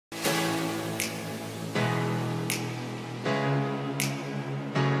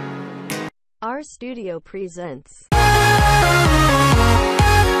Our studio presents.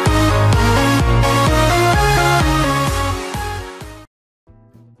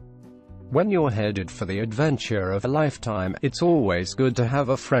 When you're headed for the adventure of a lifetime, it's always good to have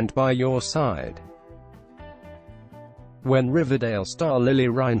a friend by your side. When Riverdale star Lili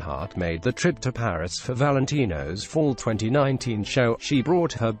Reinhart made the trip to Paris for Valentino's fall 2019 show, she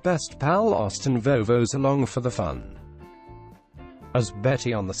brought her best pal Austin Vovos along for the fun. As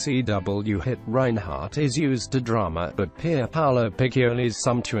Betty on the CW hit, Reinhart is used to drama, but Pier Paolo Piccioli's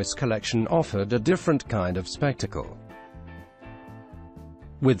sumptuous collection offered a different kind of spectacle.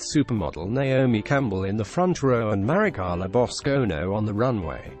 With supermodel Naomi Campbell in the front row and Maricala Boscono on the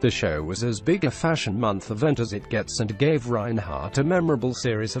runway, the show was as big a fashion month event as it gets and gave Reinhart a memorable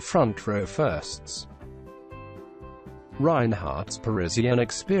series of front-row firsts. Reinhart's Parisian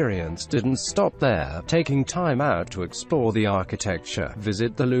experience didn't stop there, taking time out to explore the architecture,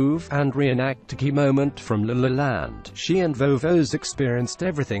 visit the Louvre, and reenact a key moment from La La Land. She and Vovos experienced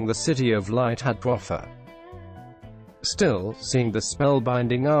everything the City of Light had to offer. Still, seeing the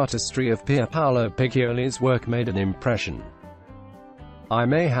spellbinding artistry of Pier Paolo Piccioli's work made an impression. I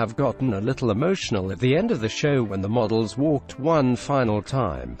may have gotten a little emotional at the end of the show when the models walked one final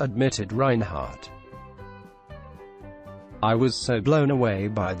time, admitted Reinhart. I was so blown away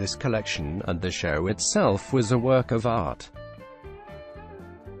by this collection, and the show itself was a work of art.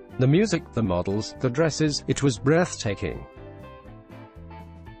 The music, the models, the dresses, it was breathtaking.